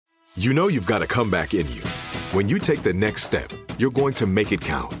You know you've got a comeback in you. When you take the next step, you're going to make it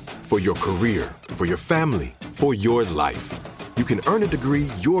count for your career, for your family, for your life. You can earn a degree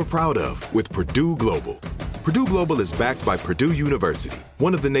you're proud of with Purdue Global. Purdue Global is backed by Purdue University,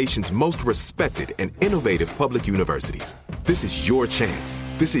 one of the nation's most respected and innovative public universities. This is your chance.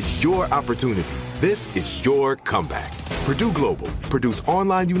 This is your opportunity. This is your comeback. Purdue Global, Purdue's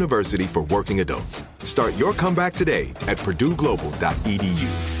online university for working adults. Start your comeback today at purdueglobal.edu.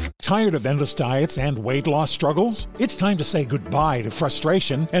 Tired of endless diets and weight loss struggles? It's time to say goodbye to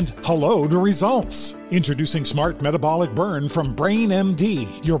frustration and hello to results. Introducing Smart Metabolic Burn from Brain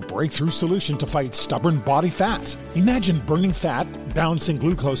MD, your breakthrough solution to fight stubborn body fat. Imagine burning fat, balancing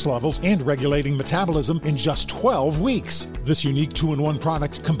glucose levels, and regulating metabolism in just 12 weeks. This unique 2-in-1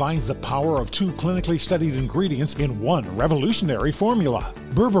 product combines the power of 2 clinically studied ingredients in one revolutionary formula.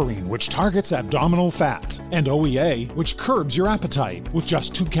 Berberine, which targets abdominal fat, and OEA, which curbs your appetite. With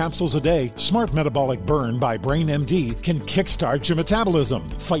just 2 capsules a day, Smart Metabolic Burn by Brain MD can kickstart your metabolism,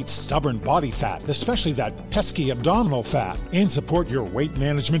 fight stubborn body fat, especially that pesky abdominal fat, and support your weight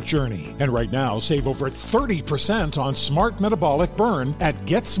management journey. And right now, save over 30% on Smart Metabolic Burn at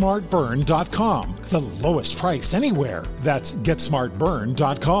GetSmartBurn.com. The lowest price anywhere. That's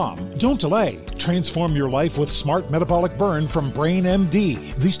GetSmartBurn.com. Don't delay. Transform your life with Smart Metabolic Burn from Brain MD.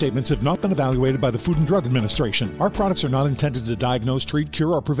 These statements have not been evaluated by the Food and Drug Administration. Our products are not intended to diagnose, treat,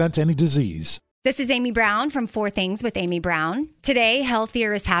 cure, or prevent any disease. This is Amy Brown from 4 Things with Amy Brown. Today,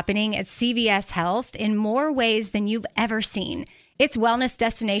 healthier is happening at CVS Health in more ways than you've ever seen. It's wellness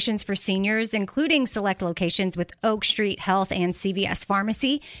destinations for seniors, including select locations with Oak Street Health and CVS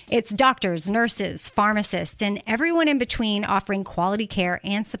Pharmacy. It's doctors, nurses, pharmacists, and everyone in between offering quality care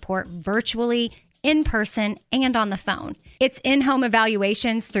and support virtually, in person, and on the phone. It's in-home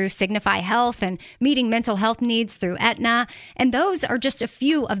evaluations through Signify Health and meeting mental health needs through Aetna. And those are just a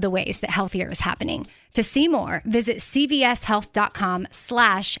few of the ways that healthier is happening. To see more, visit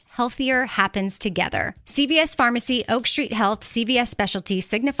cvshealth.com/healthier happens together. CVS Pharmacy, Oak Street Health, CVS Specialty,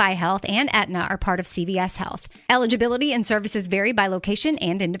 Signify Health, and Aetna are part of CVS Health. Eligibility and services vary by location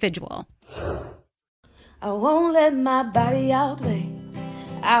and individual. I won't let my body outweigh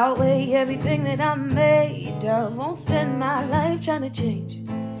everything that I'm made of. Won't spend my life trying to change.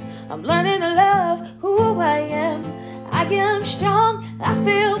 I'm learning to love who I am. I am strong, I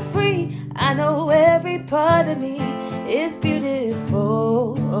feel free. I know every part of me is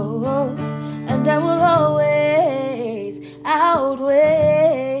beautiful. And I will always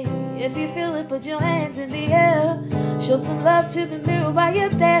outweigh. If you feel it, put your hands in the air. Show some love to the mirror while you're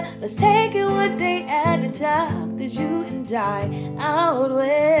there. Let's take it one day at a time, 'cause you and I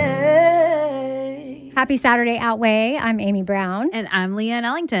outweigh. Happy Saturday, Outweigh. I'm Amy Brown. And I'm Leanne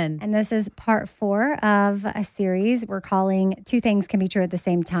Ellington. And this is part 4 of a series we're calling 2 Things Can Be True at the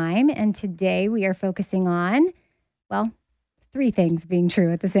Same Time. And today we are focusing on, well, 3 things being true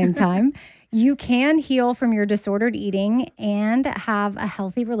at the same time. You can heal from your disordered eating and have a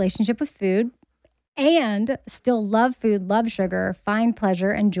healthy relationship with food and still love food, love sugar, find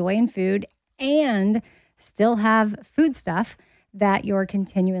pleasure and joy in food, and still have food stuff that you're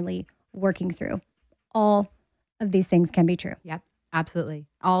continually working through. All of these things can be true. Yep, absolutely.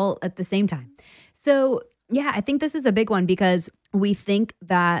 All at the same time. So, yeah, I think this is a big one because we think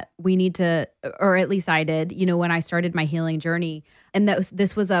that we need to, or at least I did, when I started my healing journey, and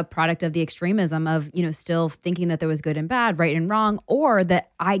this was a product of the extremism of, still thinking that there was good and bad, right and wrong, or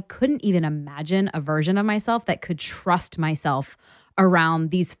that I couldn't even imagine a version of myself that could trust myself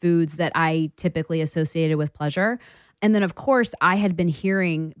around these foods that I typically associated with pleasure. And then, of course, I had been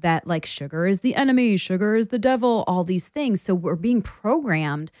hearing that like sugar is the enemy, sugar is the devil, all these things. So we're being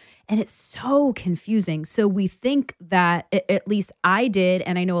programmed and it's so confusing. So we think that, at least I did,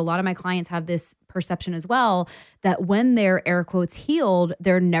 and I know a lot of my clients have this perception as well, that when they're air quotes healed,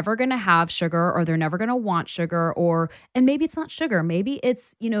 they're never going to have sugar or they're never going to want sugar and maybe it's not sugar, maybe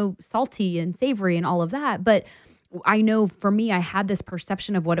it's, salty and savory and all of that. But I know for me, I had this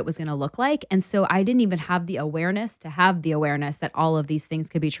perception of what it was going to look like. And so I didn't even have the awareness that all of these things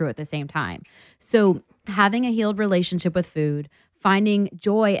could be true at the same time. So having a healed relationship with food, finding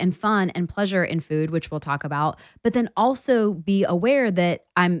joy and fun and pleasure in food, which we'll talk about, but then also be aware that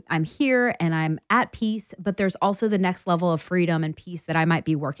I'm here and I'm at peace, but there's also the next level of freedom and peace that I might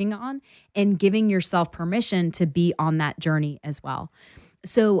be working on, and giving yourself permission to be on that journey as well.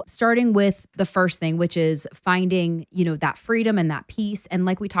 So starting with the first thing, which is finding, that freedom and that peace. And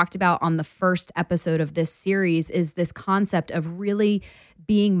like we talked about on the first episode of this series, is this concept of really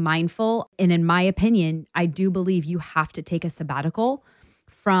being mindful. And in my opinion, I do believe you have to take a sabbatical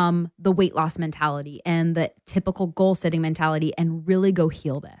from the weight loss mentality and the typical goal setting mentality and really go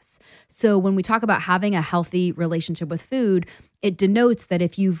heal this. So when we talk about having a healthy relationship with food, it denotes that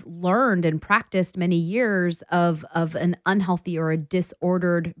if you've learned and practiced many years of an unhealthy or a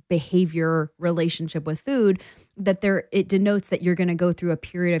disordered behavior relationship with food, that it denotes that you're going to go through a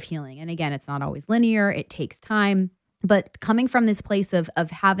period of healing. And again, it's not always linear. It takes time. But coming from this place of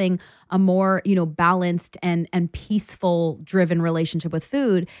having a more, balanced and peaceful driven relationship with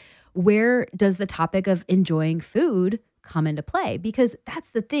food, where does the topic of enjoying food come into play? Because that's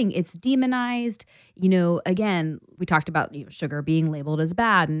the thing. It's demonized. Again, we talked about sugar being labeled as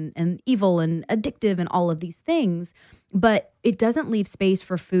bad and evil and addictive and all of these things, but it doesn't leave space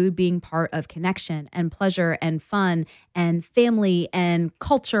for food being part of connection and pleasure and fun and family and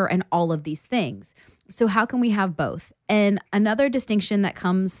culture and all of these things. So how can we have both? And another distinction that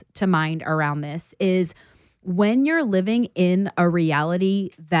comes to mind around this is when you're living in a reality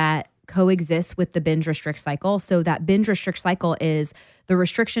that coexists with the binge restrict cycle. So that binge restrict cycle is the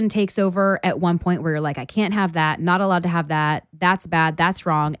restriction takes over at one point where you're like, I can't have that, not allowed to have that, that's bad, that's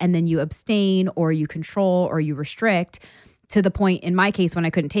wrong. And then you abstain or you control or you restrict to the point, in my case, when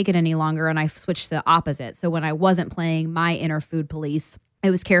I couldn't take it any longer and I switched to the opposite. So when I wasn't playing my inner food police, it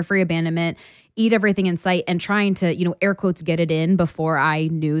was carefree abandonment, eat everything in sight, and trying to, air quotes, get it in before I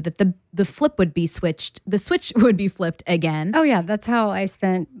knew that the flip would be switched. The switch would be flipped again. Oh yeah, that's how I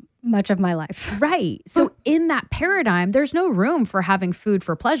spent much of my life. Right. So in that paradigm, there's no room for having food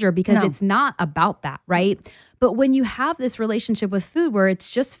for pleasure because it's not about that, right? But when you have this relationship with food where it's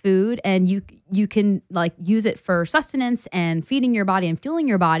just food and you can use it for sustenance and feeding your body and fueling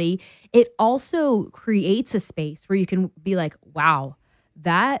your body, it also creates a space where you can be like, wow,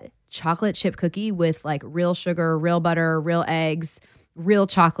 that chocolate chip cookie with real sugar, real butter, real eggs, real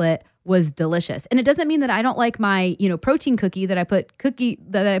chocolate was delicious. And it doesn't mean that I don't like my, protein cookie that I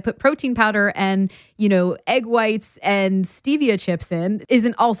put protein powder and, egg whites and stevia chips in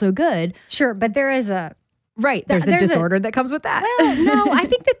isn't also good. Sure, but there is a there's a disorder that comes with that. Well, no, I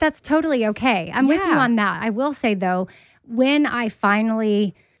think that's totally okay. I'm with you on that. I will say though, when I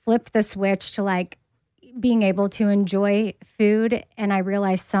finally flipped the switch to being able to enjoy food, and I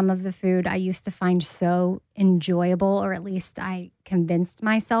realized some of the food I used to find so enjoyable, or at least I convinced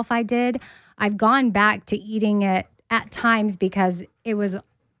myself I did, I've gone back to eating it at times because it was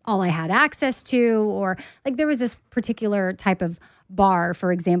all I had access to, or there was this particular type of bar,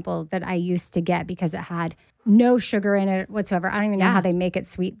 for example, that I used to get because it had no sugar in it whatsoever. I don't even know how they make it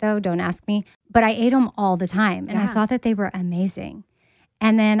sweet though, don't ask me. But I ate them all the time and I thought that they were amazing.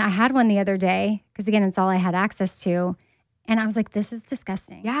 And then I had one the other day, because again, it's all I had access to. And I was like, this is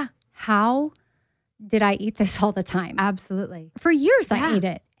disgusting. Yeah. How did I eat this all the time? Absolutely. For years I ate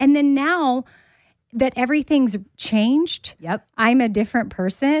it. And then now that everything's changed, I'm a different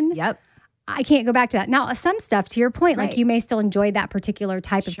person. I can't go back to that. Now, some stuff, to your point, you may still enjoy that particular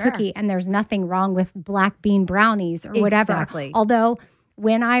type of cookie, and there's nothing wrong with black bean brownies or whatever. Exactly. Although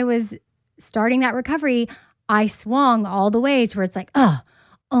when I was starting that recovery, I swung all the way to where it's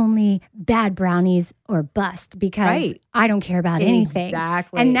only bad brownies or bust, because I don't care about anything.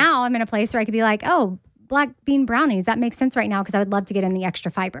 Exactly. And now I'm in a place where I could be like, oh, black bean brownies, that makes sense right now because I would love to get in the extra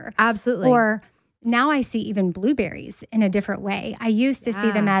fiber. Absolutely. Or now I see even blueberries in a different way. I used to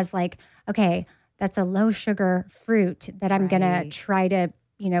see them as okay, that's a low sugar fruit that I'm going to try to,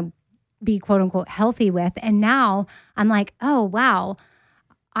 be quote unquote healthy with. And now I'm like, oh, wow,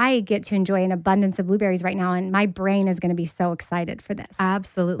 I get to enjoy an abundance of blueberries right now, and my brain is going to be so excited for this.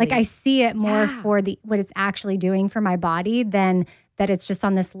 Absolutely. I see it more for what it's actually doing for my body than that it's just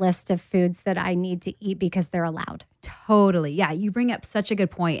on this list of foods that I need to eat because they're allowed. Totally. Yeah, you bring up such a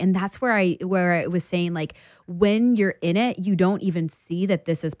good point. And that's where I was saying, when you're in it, you don't even see that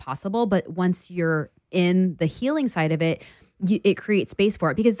this is possible. But once you're in the healing side of it, it creates space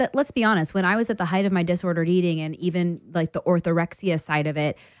for it. Because let's be honest, when I was at the height of my disordered eating and even the orthorexia side of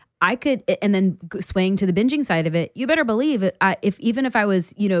it, I could, and then swaying to the binging side of it, you better believe if I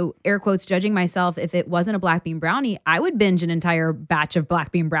was, air quotes, judging myself, if it wasn't a black bean brownie, I would binge an entire batch of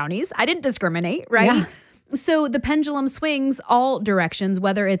black bean brownies. I didn't discriminate, right? Yeah. So the pendulum swings all directions,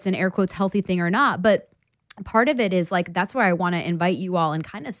 whether it's an air quotes healthy thing or not. But part of it is that's where I want to invite you all and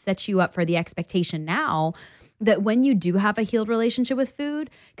kind of set you up for the expectation now that when you do have a healed relationship with food,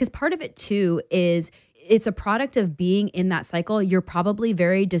 because part of it too is it's a product of being in that cycle. You're probably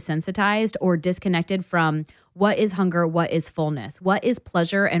very desensitized or disconnected from what is hunger, what is fullness, what is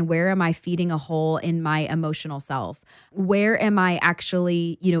pleasure, and where am I feeding a hole in my emotional self? Where am I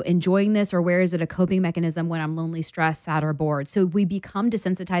actually, enjoying this, or where is it a coping mechanism when I'm lonely, stressed, sad, or bored? So we become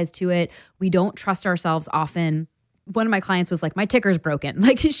desensitized to it. We don't trust ourselves often. one of my clients was like, my ticker's broken.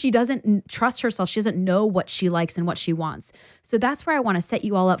 Like she doesn't trust herself. She doesn't know what she likes and what she wants. So that's where I want to set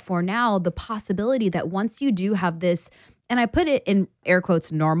you all up for now, the possibility that once you do have this, and I put it in air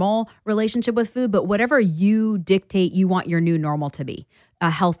quotes, normal relationship with food, but whatever you dictate you want your new normal to be, a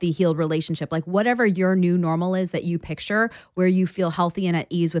healthy, healed relationship, like whatever your new normal is that you picture where you feel healthy and at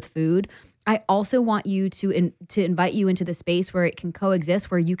ease with food. I also want you to invite you into the space where it can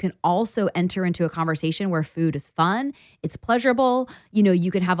coexist, where you can also enter into a conversation where food is fun, it's pleasurable. You know, you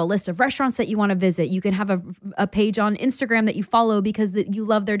can have a list of restaurants that you want to visit. You can have a page on Instagram that you follow because you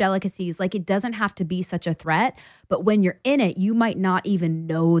love their delicacies. Like it doesn't have to be such a threat, but when you're in it, you might not even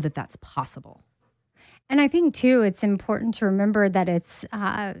know that that's possible. And I think too, it's important to remember that it's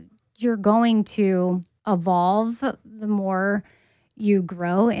you're going to evolve the more you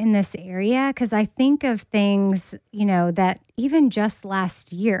grow in this area. Because I think of things, you know, that even just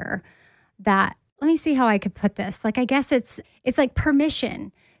last year that, let me see how I could put this. Like, I guess it's like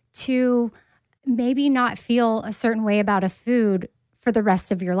permission to maybe not feel a certain way about a food for the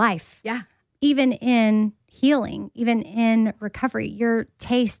rest of your life. Yeah. Even in healing, even in recovery, your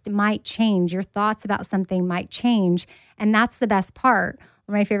taste might change. Your thoughts about something might change. And that's the best part.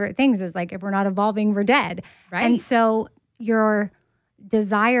 One of my favorite things is like, if we're not evolving, we're dead. Right. And so your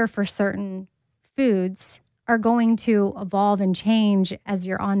desire for certain foods are going to evolve and change as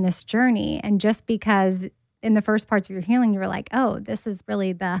you're on this journey. And just because in the first parts of your healing, you were like, oh, this is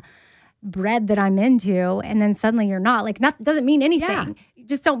really the bread that I'm into. And then suddenly you're not, like, doesn't mean anything. Yeah. You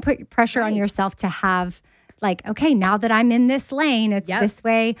just don't put pressure on yourself to have like, okay, now that I'm in this lane, it's this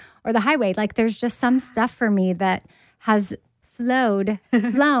way or the highway. Like there's just some stuff for me that has flowed in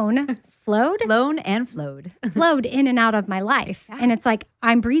and out of my life. Yeah. And it's like,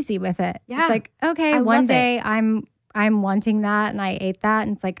 I'm breezy with it. Yeah. It's like, okay, one day I'm wanting that and I ate that.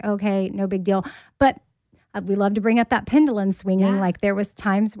 And it's like, okay, no big deal. But we love to bring up that pendulum swinging. Yeah. Like there was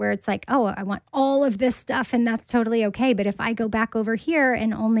times where it's like, oh, I want all of this stuff and that's totally okay. But if I go back over here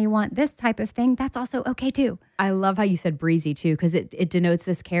and only want this type of thing, that's also okay too. I love how you said breezy too, because it denotes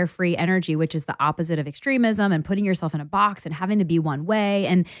this carefree energy, which is the opposite of extremism and putting yourself in a box and having to be one way.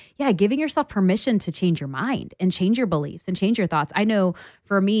 And yeah, giving yourself permission to change your mind and change your beliefs and change your thoughts. I know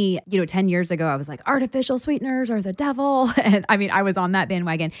for me, 10 years ago, I was like, artificial sweeteners are the devil. And I mean, I was on that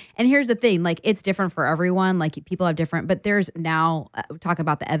bandwagon. And here's the thing, like it's different for everyone. Like people have different, but there's now, talk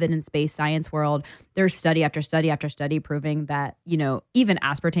about the evidence-based science world, there's study after study after study proving that, even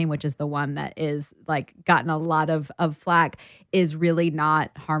aspartame, which is the one that is like gotten a lot of flack, is really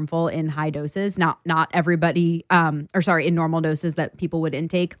not harmful in high doses. Now, not everybody, in normal doses that people would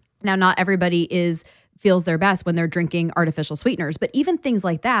intake. Now, not everybody feels their best when they're drinking artificial sweeteners. But even things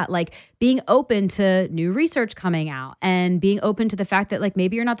like that, like being open to new research coming out and being open to the fact that like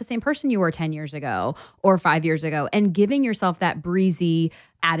maybe you're not the same person you were 10 years ago or 5 years ago, and giving yourself that breezy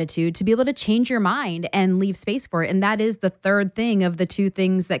attitude to be able to change your mind and leave space for it. And that is the third thing of the two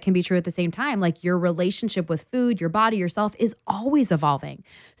things that can be true at the same time. Like your relationship with food, your body, yourself is always evolving.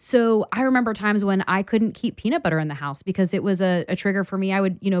 So I remember times when I couldn't keep peanut butter in the house because it was a trigger for me. I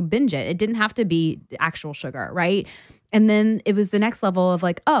would, binge it. It didn't have to be actual sugar, right? And then it was the next level of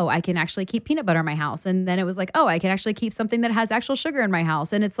like, oh, I can actually keep peanut butter in my house. And then it was like, oh, I can actually keep something that has actual sugar in my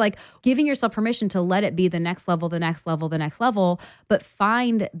house. And it's like giving yourself permission to let it be the next level, the next level, the next level, but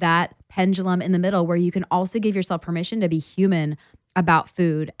find that pendulum in the middle where you can also give yourself permission to be human about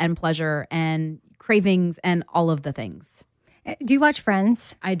food and pleasure and cravings and all of the things. Do you watch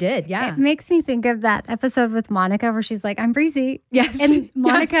Friends? I did, yeah. It makes me think of that episode with Monica where she's like, I'm breezy. Yes. And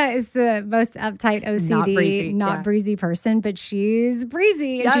Monica is the most uptight OCD, not breezy person, but she's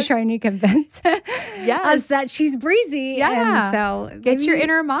breezy and she's trying to convince us that she's breezy. Yeah. And so get your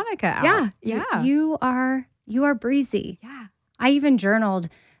inner Monica out. Yeah. You are breezy. Yeah. I even journaled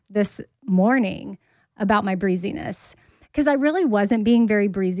this morning about my breeziness because I really wasn't being very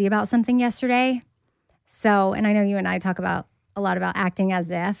breezy about something yesterday. So, and I know you and I talk a lot about acting as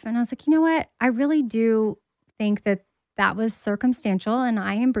if, and I was like, you know what? I really do think that was circumstantial and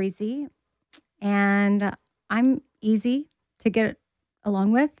I am breezy and I'm easy to get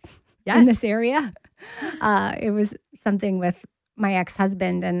along with in this area. It was something with my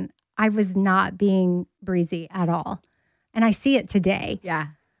ex-husband and I was not being breezy at all. And I see it today. Yeah.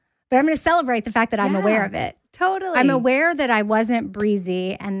 But I'm going to celebrate the fact that I'm aware of it. Totally. I'm aware that I wasn't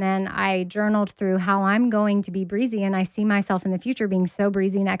breezy. And then I journaled through how I'm going to be breezy. And I see myself in the future being so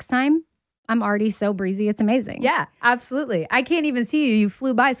breezy next time. I'm already so breezy. It's amazing. Yeah, absolutely. I can't even see you. You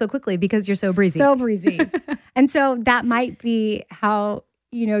flew by so quickly because you're so breezy. So breezy. And so that might be how,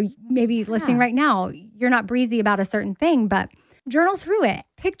 maybe listening right now, you're not breezy about a certain thing, but journal through it.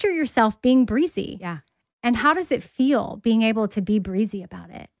 Picture yourself being breezy. Yeah. And how does it feel being able to be breezy about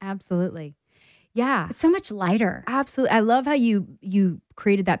it? Absolutely. Yeah. It's so much lighter. Absolutely. I love how you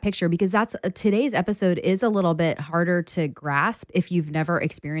created that picture, because that's today's episode is a little bit harder to grasp if you've never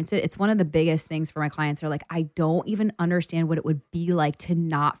experienced it. It's one of the biggest things for my clients. They're like, I don't even understand what it would be like to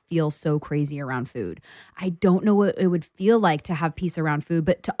not feel so crazy around food. I don't know what it would feel like to have peace around food,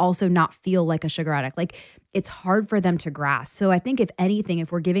 but to also not feel like a sugar addict. Like, it's hard for them to grasp. So I think if anything,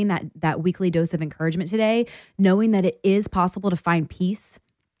 if we're giving that weekly dose of encouragement today, knowing that it is possible to find peace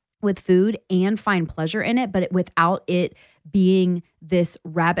with food and find pleasure in it, but without it being this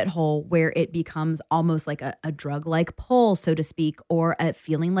rabbit hole where it becomes almost like a drug-like pull, so to speak, or a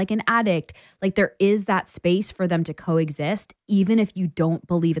feeling like an addict. Like, there is that space for them to coexist, even if you don't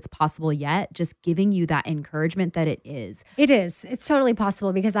believe it's possible yet, just giving you that encouragement that it is. It is. It's totally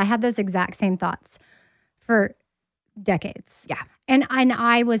possible, because I had those exact same thoughts for decades. Yeah. And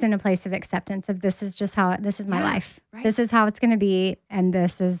I was in a place of acceptance of this is my life. Right. This is how it's going to be. And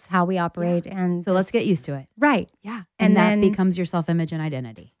this is how we operate. Yeah. And so let's get used to it. Right. Yeah. And that becomes your self-image and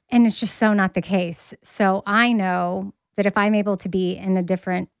identity. And it's just so not the case. So I know that if I'm able to be in a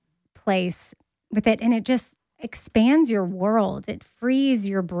different place with it, and it just expands your world, it frees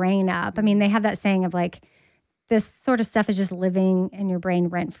your brain up. I mean, they have that saying of like, this sort of stuff is just living in your brain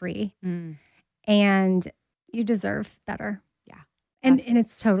rent-free. And you deserve better. Yeah. And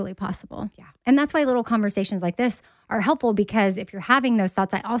it's totally possible. Yeah. And that's why little conversations like this are helpful, because if you're having those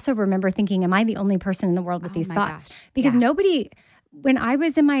thoughts, I also remember thinking, am I the only person in the world with these thoughts? Gosh. Because nobody, when I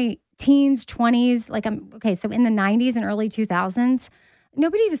was in my teens, 20s, so in the 90s and early 2000s,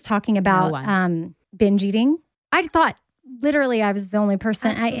 nobody was talking about binge eating. I thought literally I was the only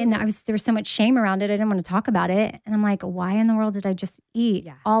person. There was so much shame around it. I didn't want to talk about it. And I'm like, why in the world did I just eat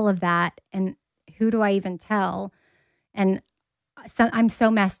all of that? And who do I even tell? And so I'm so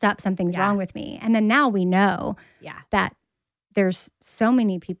messed up. Something's wrong with me. And then now we know that there's so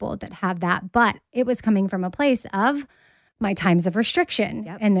many people that have that, but it was coming from a place of my times of restriction.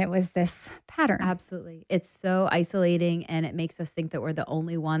 And it was this pattern. Absolutely. It's so isolating, and it makes us think that we're the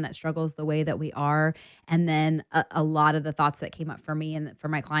only one that struggles the way that we are. And then a lot of the thoughts that came up for me and for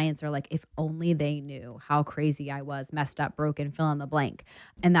my clients are like, if only they knew how crazy I was, messed up, broken, fill in the blank.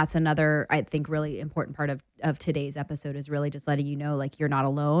 And that's another, I think, really important part of today's episode, is really just letting you know, like, you're not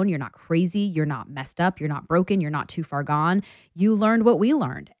alone. You're not crazy. You're not messed up. You're not broken. You're not too far gone. You learned what we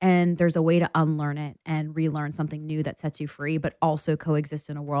learned, and there's a way to unlearn it and relearn something new that sets you free, but also coexist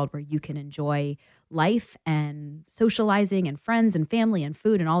in a world where you can enjoy life and socializing and friends and family and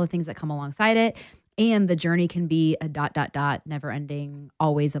food and all the things that come alongside it. And the journey can be a ... never ending,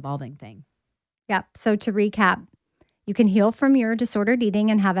 always evolving thing. Yep. So to recap, you can heal from your disordered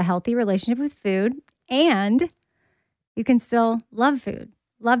eating and have a healthy relationship with food, and you can still love food,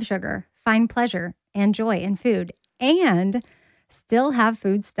 love sugar, find pleasure and joy in food, and still have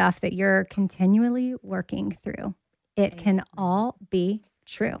food stuff that you're continually working through. It can all be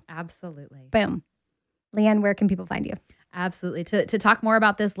true. Absolutely. Boom. Leanne, where can people find you? Absolutely. To talk more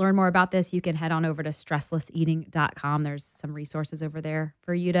about this, learn more about this, you can head on over to stresslesseating.com. There's some resources over there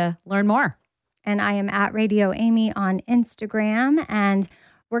for you to learn more. And I am at Radio Amy on Instagram. And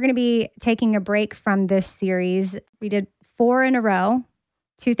we're going to be taking a break from this series. We did 4 in a row.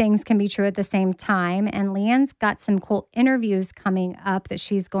 2 things can be true at the same time. And Leanne's got some cool interviews coming up that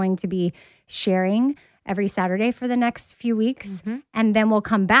she's going to be sharing every Saturday for the next few weeks. And then we'll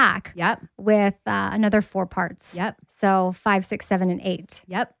come back with another 4 parts. So 5, 6, 7, and 8.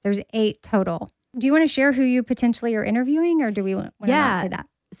 There's 8 total. Do you want to share who you potentially are interviewing, or do we want to not say that?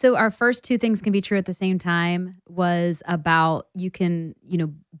 So our first 2 things can be true at the same time was about you can,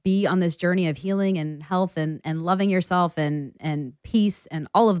 be on this journey of healing and health and loving yourself and peace and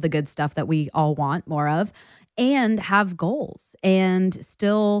all of the good stuff that we all want more of, and have goals and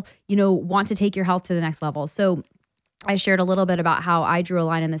still, want to take your health to the next level. So I shared a little bit about how I drew a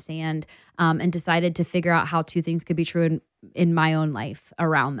line in the sand and decided to figure out how 2 things could be true in my own life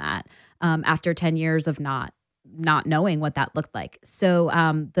around that after 10 years of not knowing what that looked like. So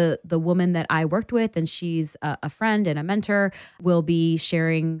the woman that I worked with, and she's a friend and a mentor, will be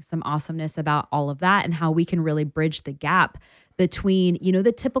sharing some awesomeness about all of that and how we can really bridge the gap between,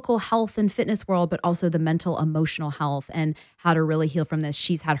 the typical health and fitness world, but also the mental, emotional health and how to really heal from this.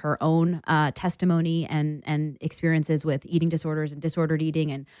 She's had her own testimony and experiences with eating disorders and disordered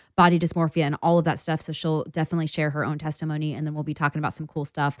eating and body dysmorphia and all of that stuff. So she'll definitely share her own testimony. And then we'll be talking about some cool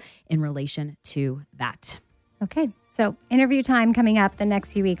stuff in relation to that. Okay, so interview time coming up the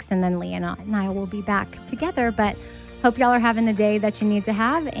next few weeks, and then Leanne and I will be back together. But hope y'all are having the day that you need to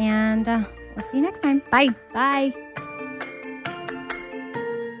have, and we'll see you next time. Bye. Bye.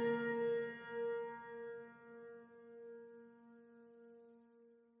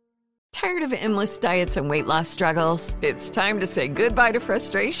 Tired of endless diets and weight loss struggles? It's time to say goodbye to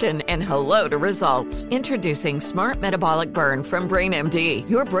frustration and hello to results. Introducing Smart Metabolic Burn from BrainMD,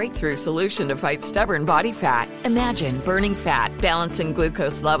 your breakthrough solution to fight stubborn body fat. Imagine burning fat, balancing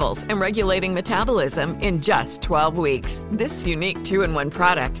glucose levels, and regulating metabolism in just 12 weeks. This unique 2-in-1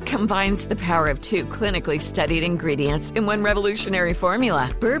 product combines the power of 2 clinically studied ingredients in one revolutionary formula.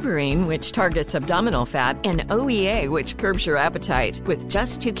 Berberine, which targets abdominal fat, and OEA, which curbs your appetite. With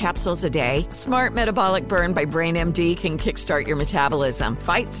just 2 capsules a day, Smart Metabolic Burn by BrainMD can kickstart your metabolism,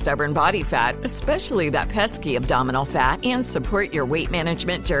 fight stubborn body fat, especially that pesky abdominal fat, and support your weight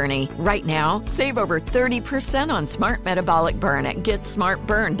management journey. Right now, save over 30% on Smart Metabolic Burn at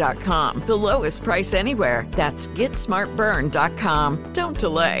GetSmartBurn.com. The lowest price anywhere. That's GetSmartBurn.com. Don't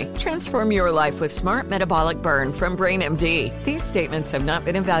delay. Transform your life with Smart Metabolic Burn from BrainMD. These statements have not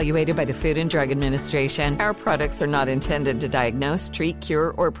been evaluated by the Food and Drug Administration. Our products are not intended to diagnose, treat,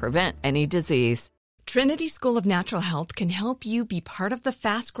 cure, or prevent any disease. Trinity School of Natural Health can help you be part of the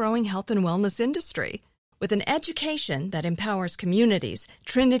fast-growing health and wellness industry. With an education that empowers communities,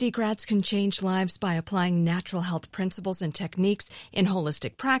 Trinity grads can change lives by applying natural health principles and techniques in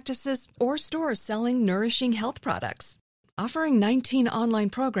holistic practices or stores selling nourishing health products. Offering 19 online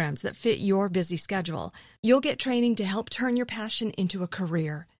programs that fit your busy schedule, you'll get training to help turn your passion into a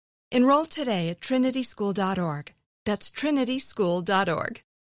career. Enroll today at trinityschool.org. That's trinityschool.org.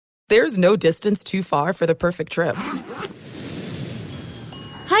 There's no distance too far for the perfect trip.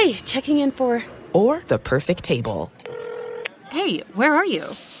 Hi, checking in for... Or the perfect table. Hey, where are you?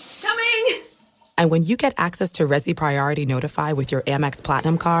 Coming! And when you get access to Resi Priority Notify with your Amex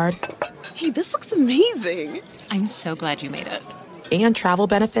Platinum card... Hey, this looks amazing. I'm so glad you made it. And travel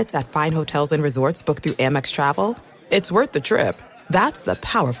benefits at fine hotels and resorts booked through Amex Travel, it's worth the trip. That's the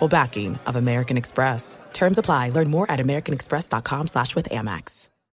powerful backing of American Express. Terms apply. Learn more at americanexpress.com/withAmex.